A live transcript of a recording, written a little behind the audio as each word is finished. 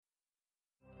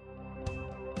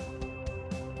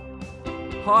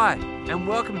Hi, and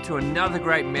welcome to another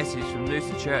great message from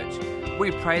Noosa Church.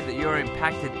 We pray that you're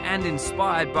impacted and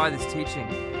inspired by this teaching.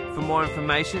 For more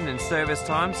information and service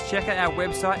times, check out our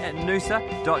website at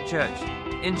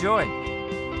noosa.church. Enjoy.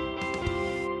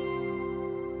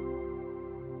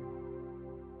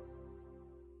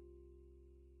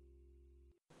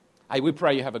 Hey, we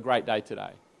pray you have a great day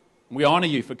today. We honour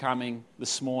you for coming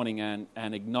this morning and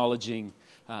acknowledging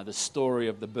the story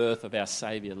of the birth of our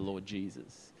Saviour, the Lord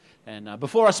Jesus. And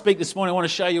before I speak this morning, I want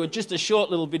to show you just a short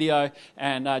little video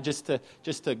and just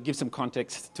to give some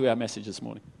context to our message this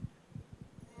morning.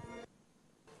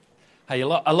 Hey, a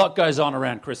lot goes on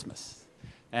around Christmas,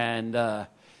 and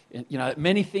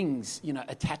many things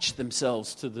attach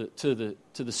themselves to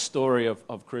the story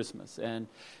of Christmas, and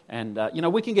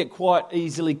we can get quite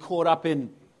easily caught up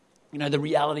in the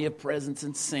reality of presents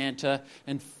and Santa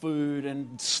and food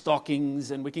and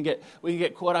stockings, and we can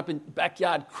get caught up in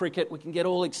backyard cricket. We can get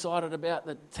all excited about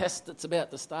the test that's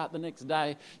about to start the next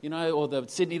day, or the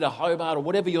Sydney to Hobart or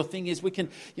whatever your thing is. We can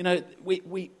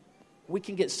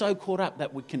get so caught up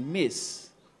that we can miss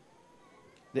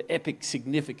the epic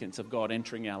significance of God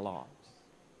entering our lives.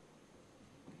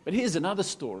 But here's another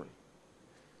story.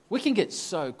 We can get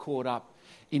so caught up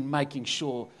in making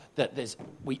sure that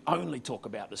we only talk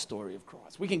about the story of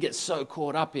Christ. We can get so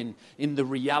caught up in the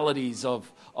realities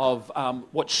of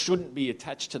what shouldn't be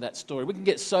attached to that story. We can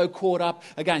get so caught up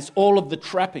against all of the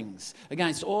trappings,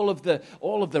 against all of the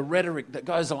rhetoric that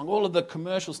goes along, all of the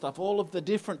commercial stuff, all of the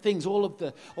different things, all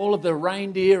of the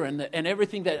reindeer and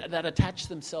everything that attach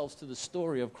themselves to the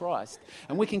story of Christ.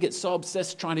 And we can get so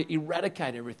obsessed trying to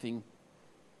eradicate everything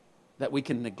that we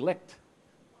can neglect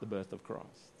the birth of Christ.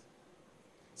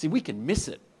 See, we can miss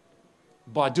it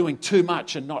by doing too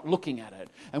much and not looking at it.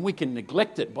 And we can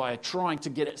neglect it by trying to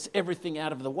get everything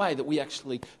out of the way that we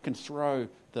actually can throw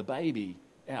the baby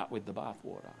out with the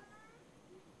bathwater.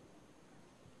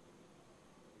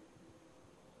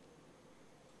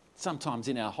 Sometimes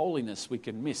in our holiness we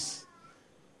can miss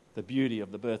the beauty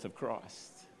of the birth of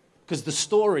Christ. Because the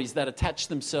stories that attach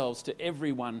themselves to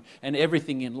everyone and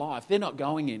everything in life, they're not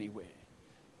going anywhere.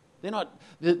 They're not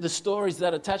the stories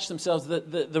that attach themselves,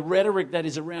 the rhetoric that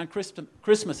is around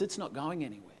Christmas, it's not going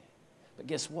anywhere. But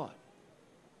guess what?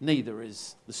 Neither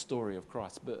is the story of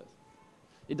Christ's birth.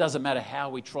 It doesn't matter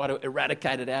how we try to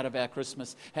eradicate it out of our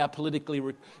Christmas, how politically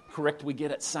correct we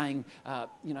get at saying,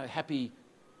 happy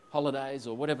holidays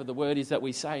or whatever the word is that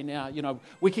we say now.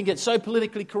 We can get so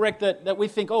politically correct that we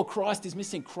think, oh, Christ is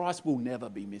missing. Christ will never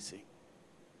be missing.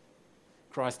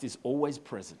 Christ is always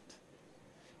present.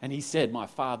 And he said, my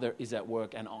Father is at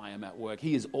work and I am at work.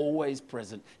 He is always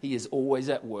present. He is always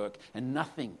at work. And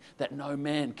nothing that no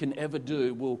man can ever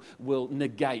do will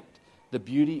negate the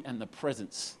beauty and the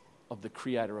presence of the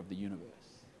creator of the universe.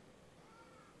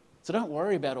 So don't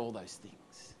worry about all those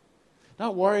things.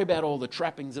 Don't worry about all the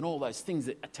trappings and all those things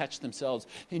that attach themselves.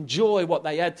 Enjoy what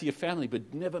they add to your family,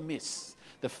 but never miss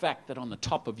the fact that on the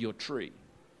top of your tree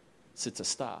sits a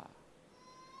star,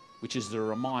 which is the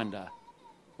reminder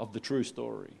of the true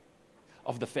story,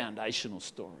 of the foundational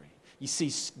story. You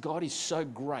see, God is so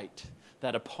great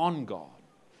that upon God,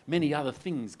 many other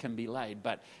things can be laid,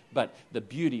 but the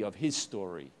beauty of his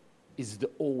story is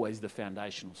always the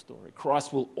foundational story.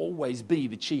 Christ will always be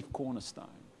the chief cornerstone.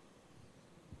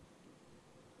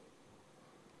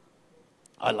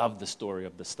 I love the story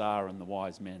of the star and the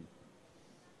wise men.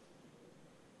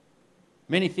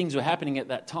 Many things were happening at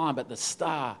that time, but the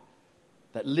star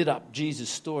that lit up Jesus'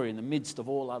 story in the midst of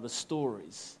all other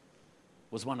stories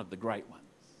was one of the great ones.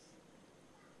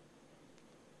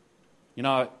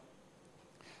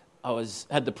 I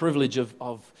had the privilege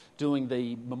of doing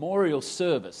the memorial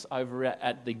service over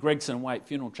at the Gregson Waite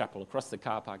Funeral Chapel across the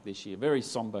car park this year. Very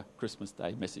sombre Christmas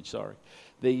Day message, sorry.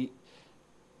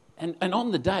 And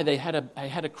on the day they had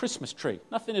a Christmas tree,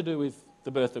 nothing to do with the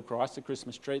birth of Christ, the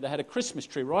Christmas tree. They had a Christmas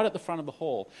tree right at the front of the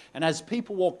hall. And as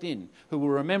people walked in who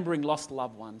were remembering lost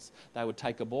loved ones, they would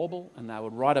take a bauble and they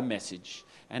would write a message.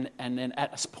 And then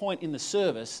at a point in the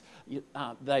service,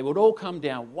 they would all come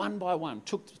down one by one.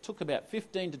 Took about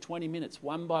 15 to 20 minutes,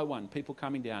 one by one, people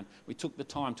coming down. We took the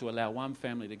time to allow one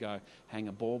family to go hang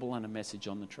a bauble and a message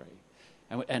on the tree.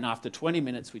 And after 20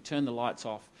 minutes, we turned the lights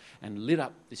off and lit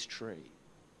up this tree.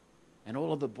 And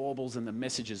all of the baubles and the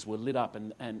messages were lit up,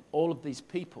 and all of these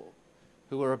people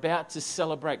who were about to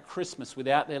celebrate Christmas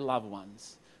without their loved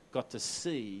ones got to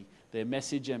see their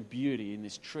message and beauty in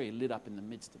this tree lit up in the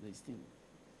midst of these things.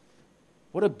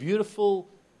 What a beautiful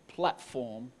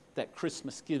platform that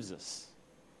Christmas gives us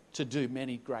to do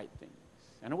many great things.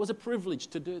 And it was a privilege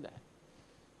to do that.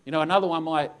 Another one,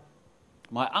 my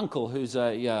uncle,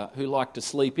 who liked to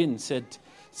sleep in, said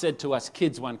said to us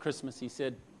kids one Christmas, he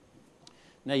said,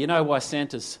 "Now you know why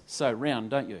Santa's so round,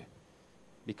 don't you?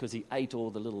 Because he ate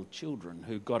all the little children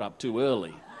who got up too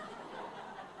early."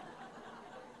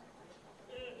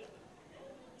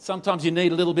 Sometimes you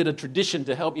need a little bit of tradition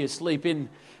to help you sleep in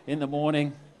the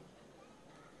morning.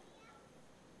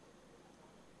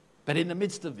 But in the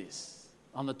midst of this,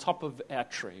 on the top of our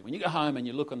tree, when you go home and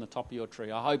you look on the top of your tree,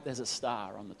 I hope there's a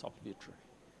star on the top of your tree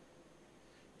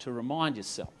to remind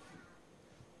yourself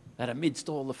that amidst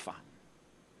all the fun,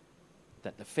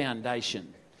 that the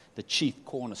foundation, the chief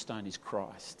cornerstone is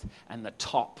Christ, and the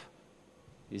top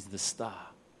is the star.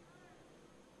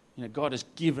 You know, God has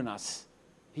given us,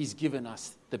 He's given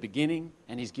us the beginning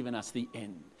and He's given us the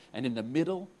end. And in the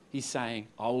middle, He's saying,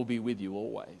 "I will be with you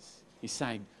always." He's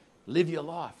saying, live your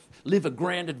life. Live a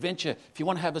grand adventure. If you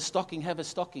want to have a stocking, have a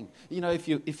stocking. You know, if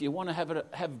you want to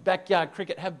have backyard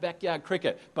cricket, have backyard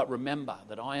cricket. But remember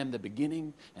that I am the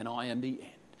beginning and I am the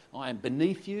end. I am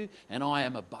beneath you and I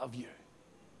am above you.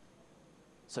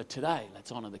 So today,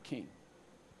 let's honour the King.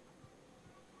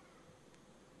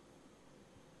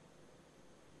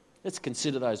 Let's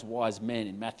consider those wise men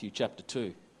in Matthew chapter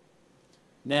 2.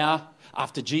 Now,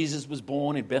 after Jesus was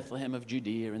born in Bethlehem of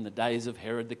Judea in the days of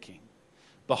Herod the king,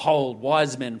 behold,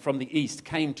 wise men from the east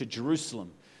came to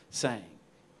Jerusalem, saying,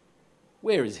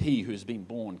 "Where is he who has been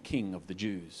born King of the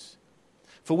Jews?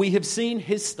 For we have seen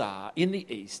his star in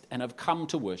the east and have come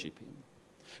to worship him."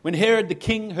 When Herod the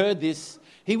king heard this,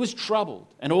 he was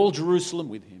troubled, and all Jerusalem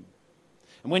with him.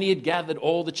 And when he had gathered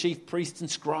all the chief priests and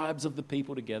scribes of the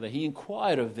people together, he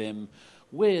inquired of them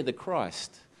where the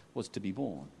Christ was to be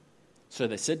born. So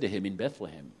they said to him, "In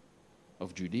Bethlehem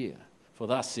of Judea. For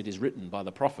thus it is written by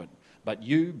the prophet, 'But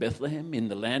you, Bethlehem, in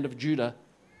the land of Judah,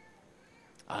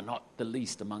 are not the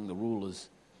least among the rulers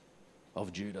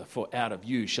of Judah. For out of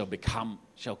you shall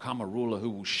come a ruler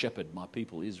who will shepherd my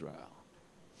people Israel.'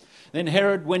 Then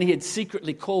Herod, when he had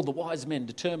secretly called the wise men,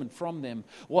 determined from them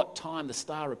what time the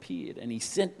star appeared, and he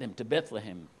sent them to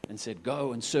Bethlehem and said,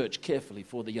 'Go and search carefully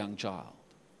for the young child.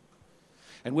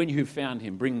 And when you have found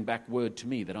him, bring back word to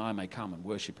me that I may come and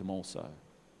worship him also.'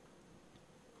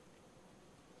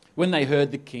 When they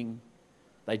heard the king,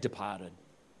 they departed.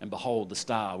 And behold, the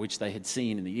star which they had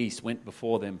seen in the east went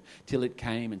before them till it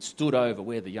came and stood over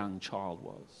where the young child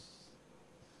was.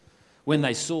 When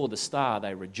they saw the star,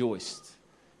 they rejoiced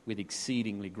with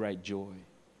exceedingly great joy.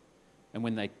 And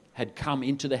when they had come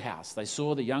into the house, they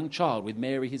saw the young child with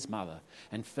Mary his mother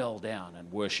and fell down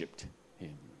and worshipped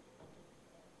him.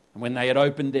 And when they had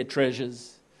opened their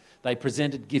treasures, they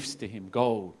presented gifts to him,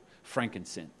 gold,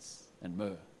 frankincense, and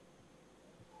myrrh.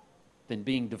 Then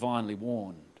being divinely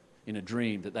warned in a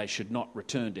dream that they should not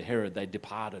return to Herod, they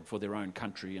departed for their own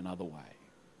country another way.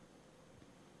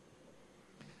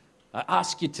 I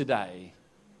ask you today,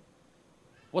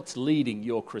 what's leading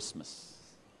your Christmas?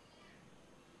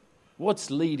 What's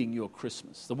leading your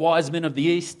Christmas? The wise men of the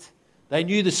East, they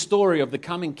knew the story of the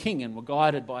coming king and were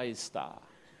guided by his star.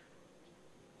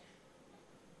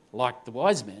 Like the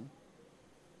wise men,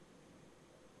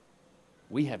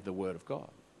 we have the Word of God.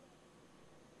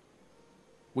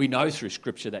 We know through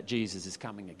Scripture that Jesus is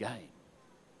coming again.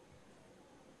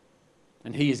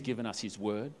 And He has given us His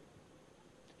Word,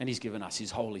 and He's given us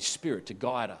His Holy Spirit to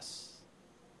guide us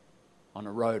on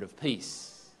a road of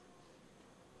peace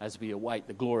as we await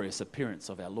the glorious appearance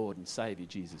of our Lord and Saviour,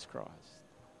 Jesus Christ.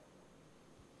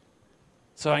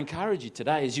 So I encourage you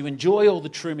today, as you enjoy all the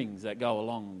trimmings that go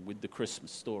along with the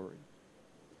Christmas story,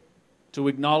 to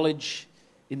acknowledge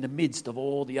in the midst of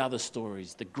all the other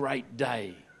stories, the great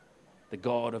day the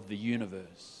God of the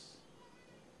universe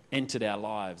entered our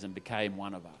lives and became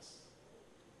one of us.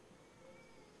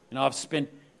 And I've spent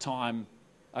time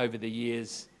over the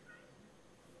years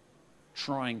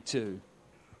trying to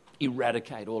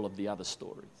eradicate all of the other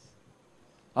stories.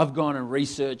 I've gone and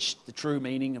researched the true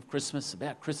meaning of Christmas,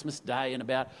 about Christmas Day and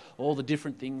about all the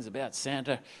different things about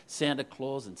Santa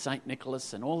Claus and St.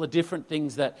 Nicholas and all the different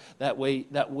things that we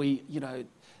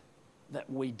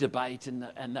debate and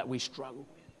that we struggle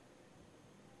with.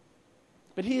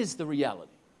 But here's the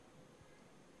reality.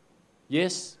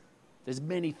 Yes, there's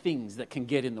many things that can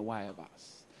get in the way of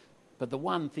us. But the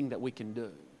one thing that we can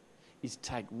do is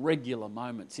take regular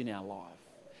moments in our life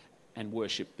and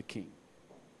worship the King.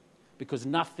 Because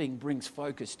nothing brings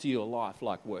focus to your life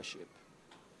like worship.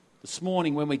 This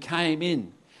morning when we came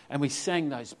in and we sang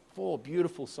those 4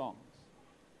 beautiful songs,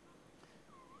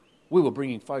 we were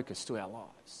bringing focus to our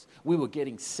lives. We were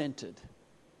getting centered.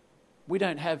 We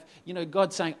don't have,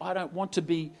 God saying, I don't want to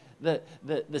be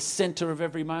the center of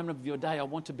every moment of your day. I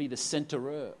want to be the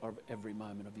centerer of every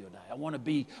moment of your day. I want to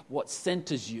be what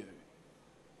centers you.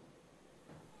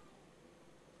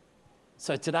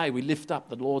 So today we lift up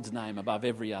the Lord's name above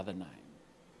every other name.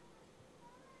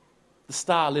 The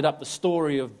star lit up the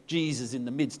story of Jesus in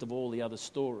the midst of all the other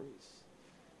stories.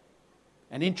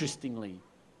 And interestingly,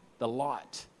 the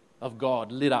light of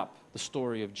God lit up the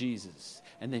story of Jesus.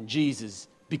 And then Jesus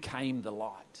became the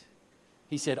light.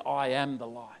 He said, I am the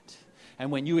light. And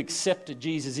when you accepted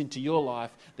Jesus into your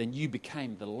life, then you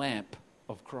became the lamp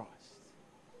of Christ.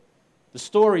 The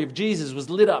story of Jesus was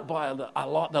lit up by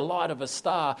the light of a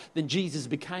star. Then Jesus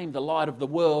became the light of the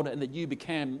world, and then you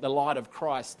became the light of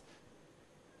Christ,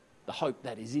 the hope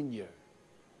that is in you.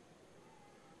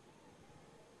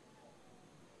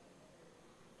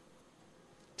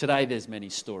 Today there's many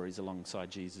stories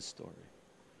alongside Jesus' story.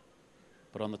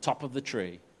 But on the top of the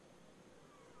tree,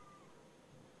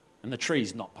 and the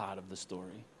tree's not part of the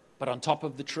story, but on top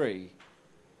of the tree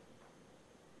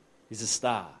is a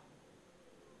star,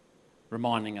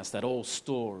 reminding us that all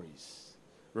stories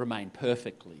remain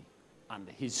perfectly under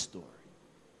his story.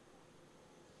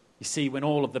 You see, when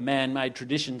all of the man-made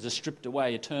traditions are stripped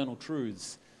away, eternal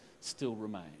truths still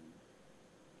remain.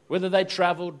 Whether they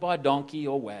travelled by donkey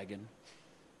or wagon,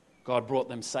 God brought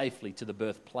them safely to the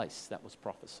birthplace that was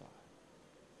prophesied.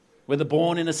 Whether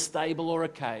born in a stable or a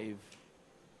cave,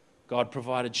 God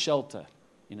provided shelter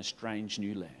in a strange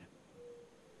new land.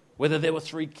 Whether there were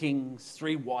 3 kings,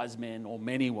 3 wise men, or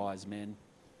many wise men,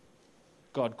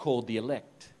 God called the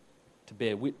elect to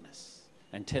bear witness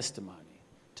and testimony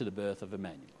to the birth of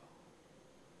Emmanuel.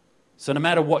 So no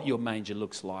matter what your manger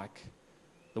looks like,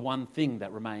 the one thing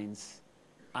that remains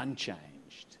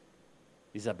unchanged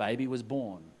is a baby was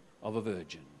born of a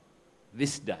virgin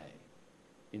this day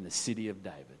in the city of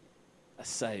David, a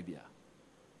Saviour,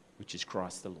 which is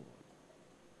Christ the Lord.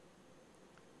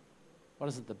 Why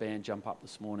doesn't the band jump up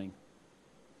this morning?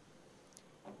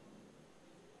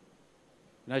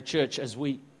 You know, church, as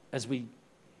we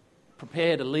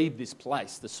prepare to leave this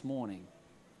place this morning,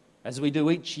 as we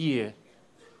do each year,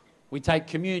 we take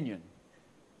communion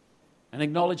and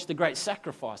acknowledge the great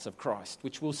sacrifice of Christ,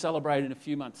 which we'll celebrate in a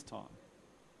few months' time.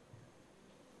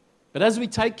 But as we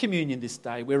take communion this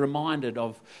day, we're reminded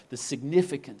of the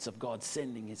significance of God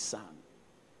sending his Son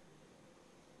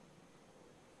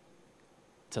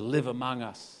to live among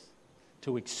us,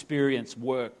 to experience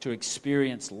work, to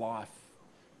experience life,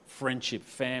 friendship,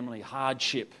 family,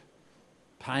 hardship,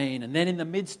 pain, and then in the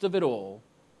midst of it all,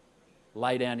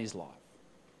 lay down his life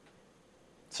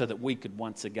so that we could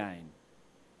once again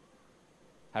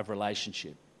have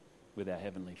relationship with our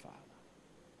Heavenly Father.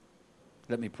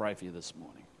 Let me pray for you this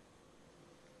morning.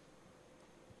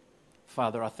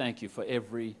 Father, I thank you for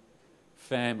every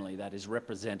family that is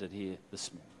represented here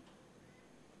this morning.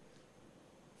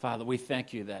 Father, we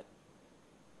thank you that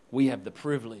we have the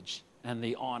privilege and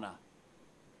the honour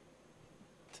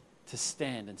to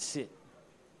stand and sit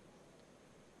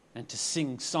and to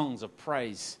sing songs of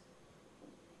praise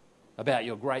about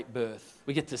your great birth.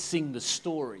 We get to sing the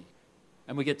story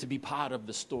and we get to be part of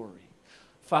the story.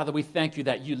 Father, we thank you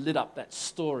that you lit up that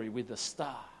story with a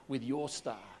star, with your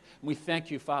star. And we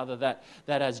thank you, Father, that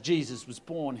as Jesus was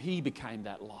born, he became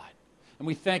that light. And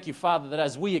we thank you, Father, that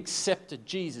as we accepted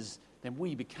Jesus, then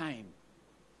we became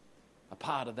a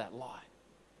part of that light.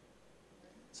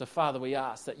 So, Father, we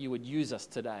ask that you would use us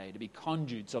today to be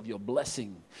conduits of your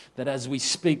blessing, that as we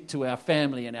speak to our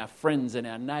family and our friends and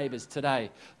our neighbours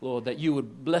today, Lord, that you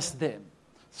would bless them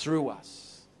through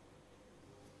us.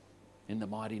 In the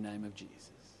mighty name of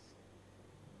Jesus.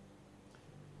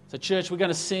 So, church, we're going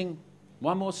to sing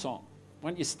one more song. Why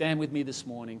don't you stand with me this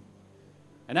morning?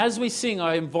 And as we sing,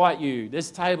 I invite you, there's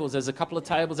a couple of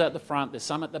tables at the front, there's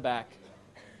some at the back,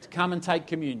 to come and take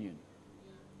communion.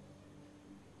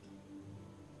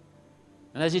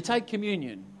 And as you take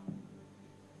communion,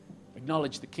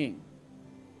 acknowledge the King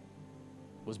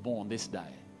was born this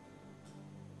day.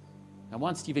 And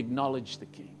once you've acknowledged the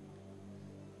King,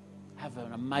 have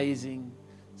an amazing,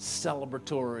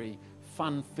 celebratory,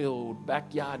 fun-filled,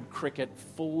 backyard cricket,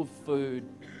 full of food,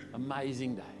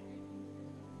 amazing day.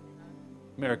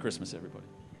 Merry Christmas, everybody.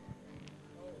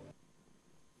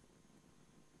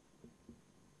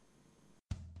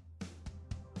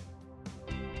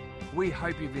 We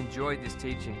hope you've enjoyed this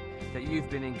teaching, that you've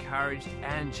been encouraged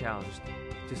and challenged.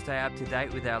 To stay up to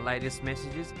date with our latest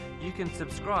messages, you can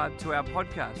subscribe to our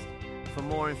podcast. For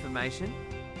more information,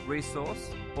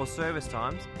 resource, or service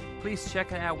times, please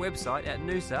check out our website at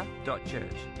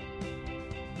noosa.church.